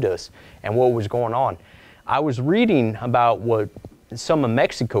viewed us and what was going on. I was reading about what some of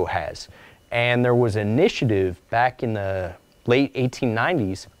Mexico has. And there was an initiative back in the late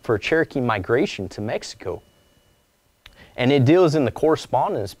 1890s for Cherokee migration to Mexico. And it deals in the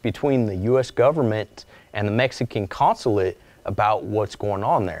correspondence between the U.S. government and the Mexican consulate about what's going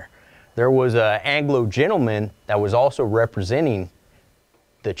on there. There was an Anglo gentleman that was also representing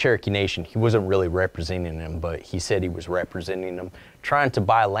the Cherokee Nation. He wasn't really representing them, but he said he was representing them, trying to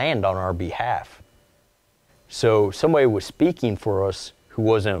buy land on our behalf. So somebody was speaking for us who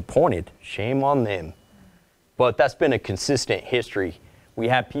wasn't appointed. Shame on them. But that's been a consistent history. We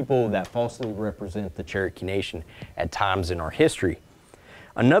have people that falsely represent the Cherokee Nation at times in our history.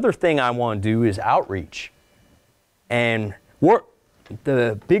 Another thing I want to do is outreach. And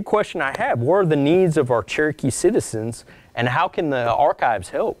the big question I have, what are the needs of our Cherokee citizens and how can the archives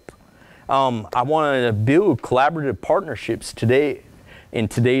help? I want to build collaborative partnerships today in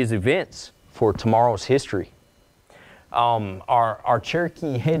today's events for tomorrow's history. Our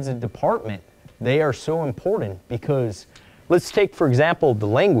Cherokee heads of department, they are so important because let's take, for example, the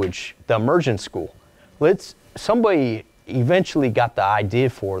language, the immersion school. Somebody eventually got the idea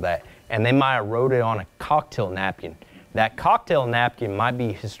for that and they might have wrote it on a cocktail napkin. That cocktail napkin might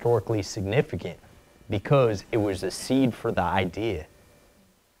be historically significant because it was a seed for the idea.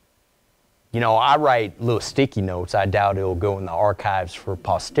 You know, I write little sticky notes. I doubt it'll go in the archives for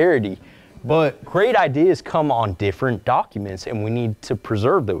posterity, but great ideas come on different documents and we need to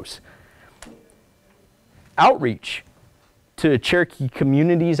preserve those. Outreach to Cherokee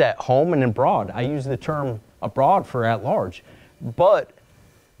communities at home and abroad. I use the term abroad for at large, but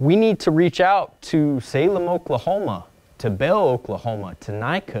we need to reach out to Salem, Oklahoma, to Bell, Oklahoma, to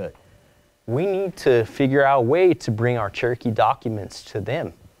Nycut. We need to figure out a way to bring our Cherokee documents to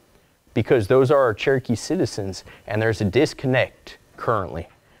them because those are our Cherokee citizens and there's a disconnect currently.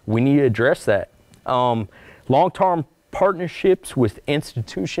 We need to address that. Long-term partnerships with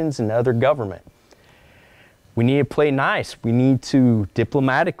institutions and other government. We need to play nice. We need to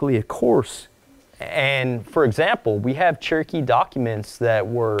diplomatically, of course. And for example, we have Cherokee documents that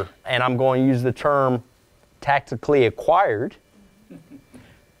were, and I'm going to use the term tactically acquired,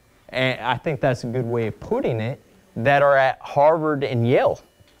 and I think that's a good way of putting it, that are at Harvard and Yale.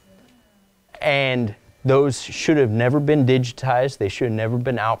 And those should have never been digitized. They should have never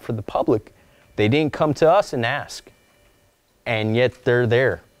been out for the public. They didn't come to us and ask, and yet they're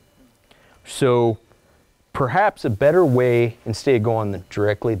there. So perhaps a better way, instead of going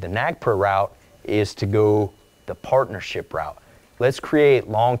directly the NAGPRA route, is to go the partnership route. Let's create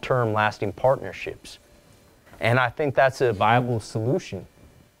long-term lasting partnerships. And I think that's a viable solution.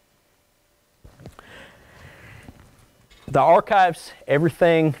 The archives,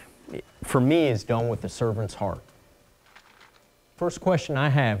 everything for me is done with the servant's heart. First question I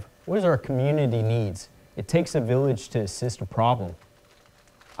have, what is our community needs? It takes a village to assist a problem.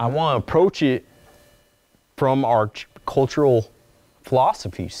 I want to approach it from our cultural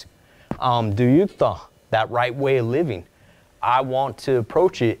philosophies. Duyukta, that right way of living. I want to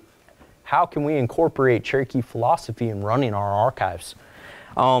approach it. How can we incorporate Cherokee philosophy in running our archives?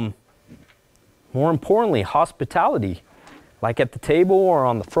 More importantly, hospitality, like at the table or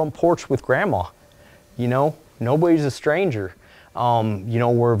on the front porch with grandma. You know, nobody's a stranger. You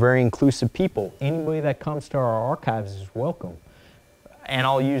know, we're a very inclusive people. Anybody that comes to our archives is welcome. And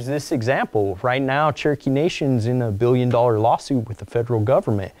I'll use this example. Right now, Cherokee Nation's in a $1 billion lawsuit with the federal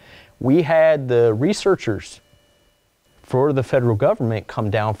government. We had the researchers for the federal government come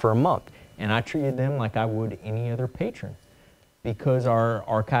down for a month. And I treated them like I would any other patron because our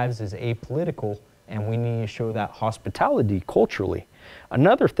archives is apolitical and we need to show that hospitality culturally.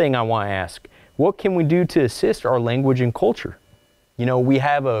 Another thing I want to ask, what can we do to assist our language and culture? You know, we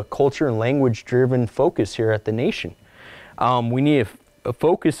have a culture and language driven focus here at the Nation. We need a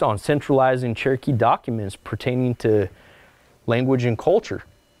focus on centralizing Cherokee documents pertaining to language and culture.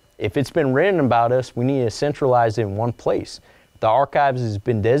 If it's been written about us, we need to centralize it in one place. The archives has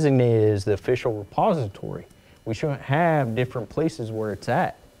been designated as the official repository. We shouldn't have different places where it's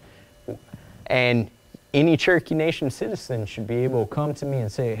at. And any Cherokee Nation citizen should be able to come to me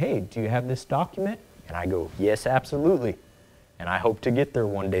and say, hey, do you have this document? And I go, yes, absolutely. And I hope to get there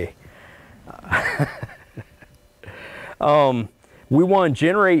one day. We want to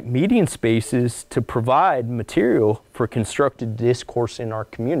generate meeting spaces to provide material for constructive discourse in our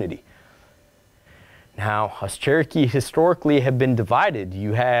community. Now, us Cherokee historically have been divided.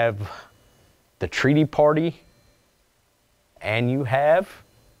 You have the treaty party and you have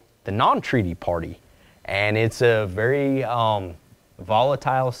the non-treaty party. And it's a very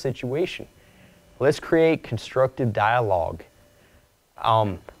volatile situation. Let's create constructive dialogue.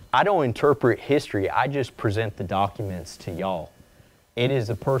 I don't interpret history, I just present the documents to y'all. It is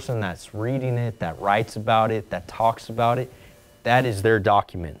the person that's reading it, that writes about it, that talks about it. That is their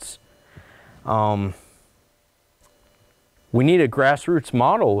documents. We need a grassroots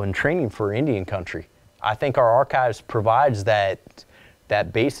model and training for Indian country. I think our archives provides that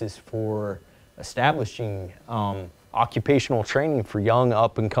basis for establishing occupational training for young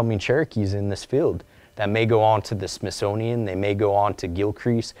up-and-coming Cherokees in this field that may go on to the Smithsonian, they may go on to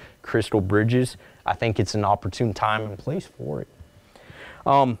Gilcrease, Crystal Bridges. I think it's an opportune time and place for it.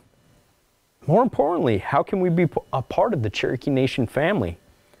 More importantly, how can we be a part of the Cherokee Nation family?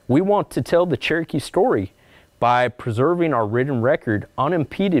 We want to tell the Cherokee story by preserving our written record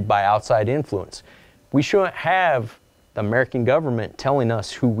unimpeded by outside influence. We shouldn't have the American government telling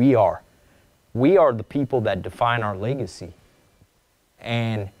us who we are. We are the people that define our legacy.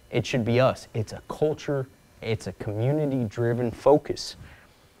 And it should be us. It's a culture, it's a community-driven focus.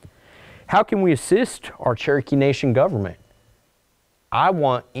 How can we assist our Cherokee Nation government? I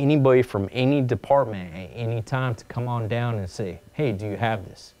want anybody from any department at any time to come on down and say, hey, do you have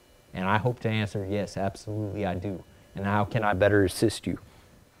this? And I hope to answer, yes, absolutely I do. And how can I better assist you?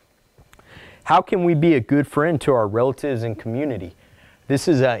 How can we be a good friend to our relatives and community? This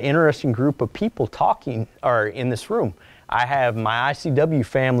is an interesting group of people talking, or in this room. I have my ICW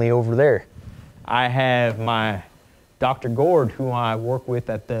family over there. I have my Dr. Gord, who I work with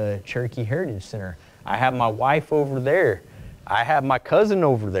at the Cherokee Heritage Center. I have my wife over there. I have my cousin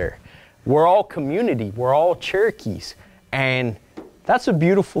over there. We're all community. We're all Cherokees. And that's a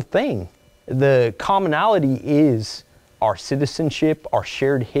beautiful thing. The commonality is our citizenship, our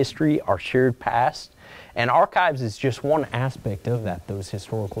shared history, our shared past. And archives is just one aspect of that, those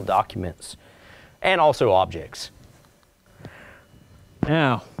historical documents. And also objects.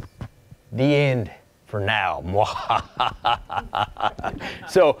 Now, the end for now.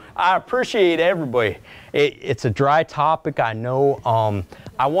 So I appreciate everybody. It's a dry topic, I know.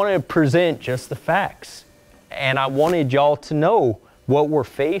 I want to present just the facts. And I wanted y'all to know what we're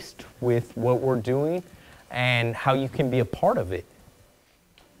faced with, what we're doing, and how you can be a part of it.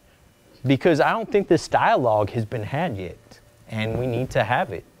 Because I don't think this dialogue has been had yet, and we need to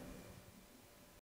have it.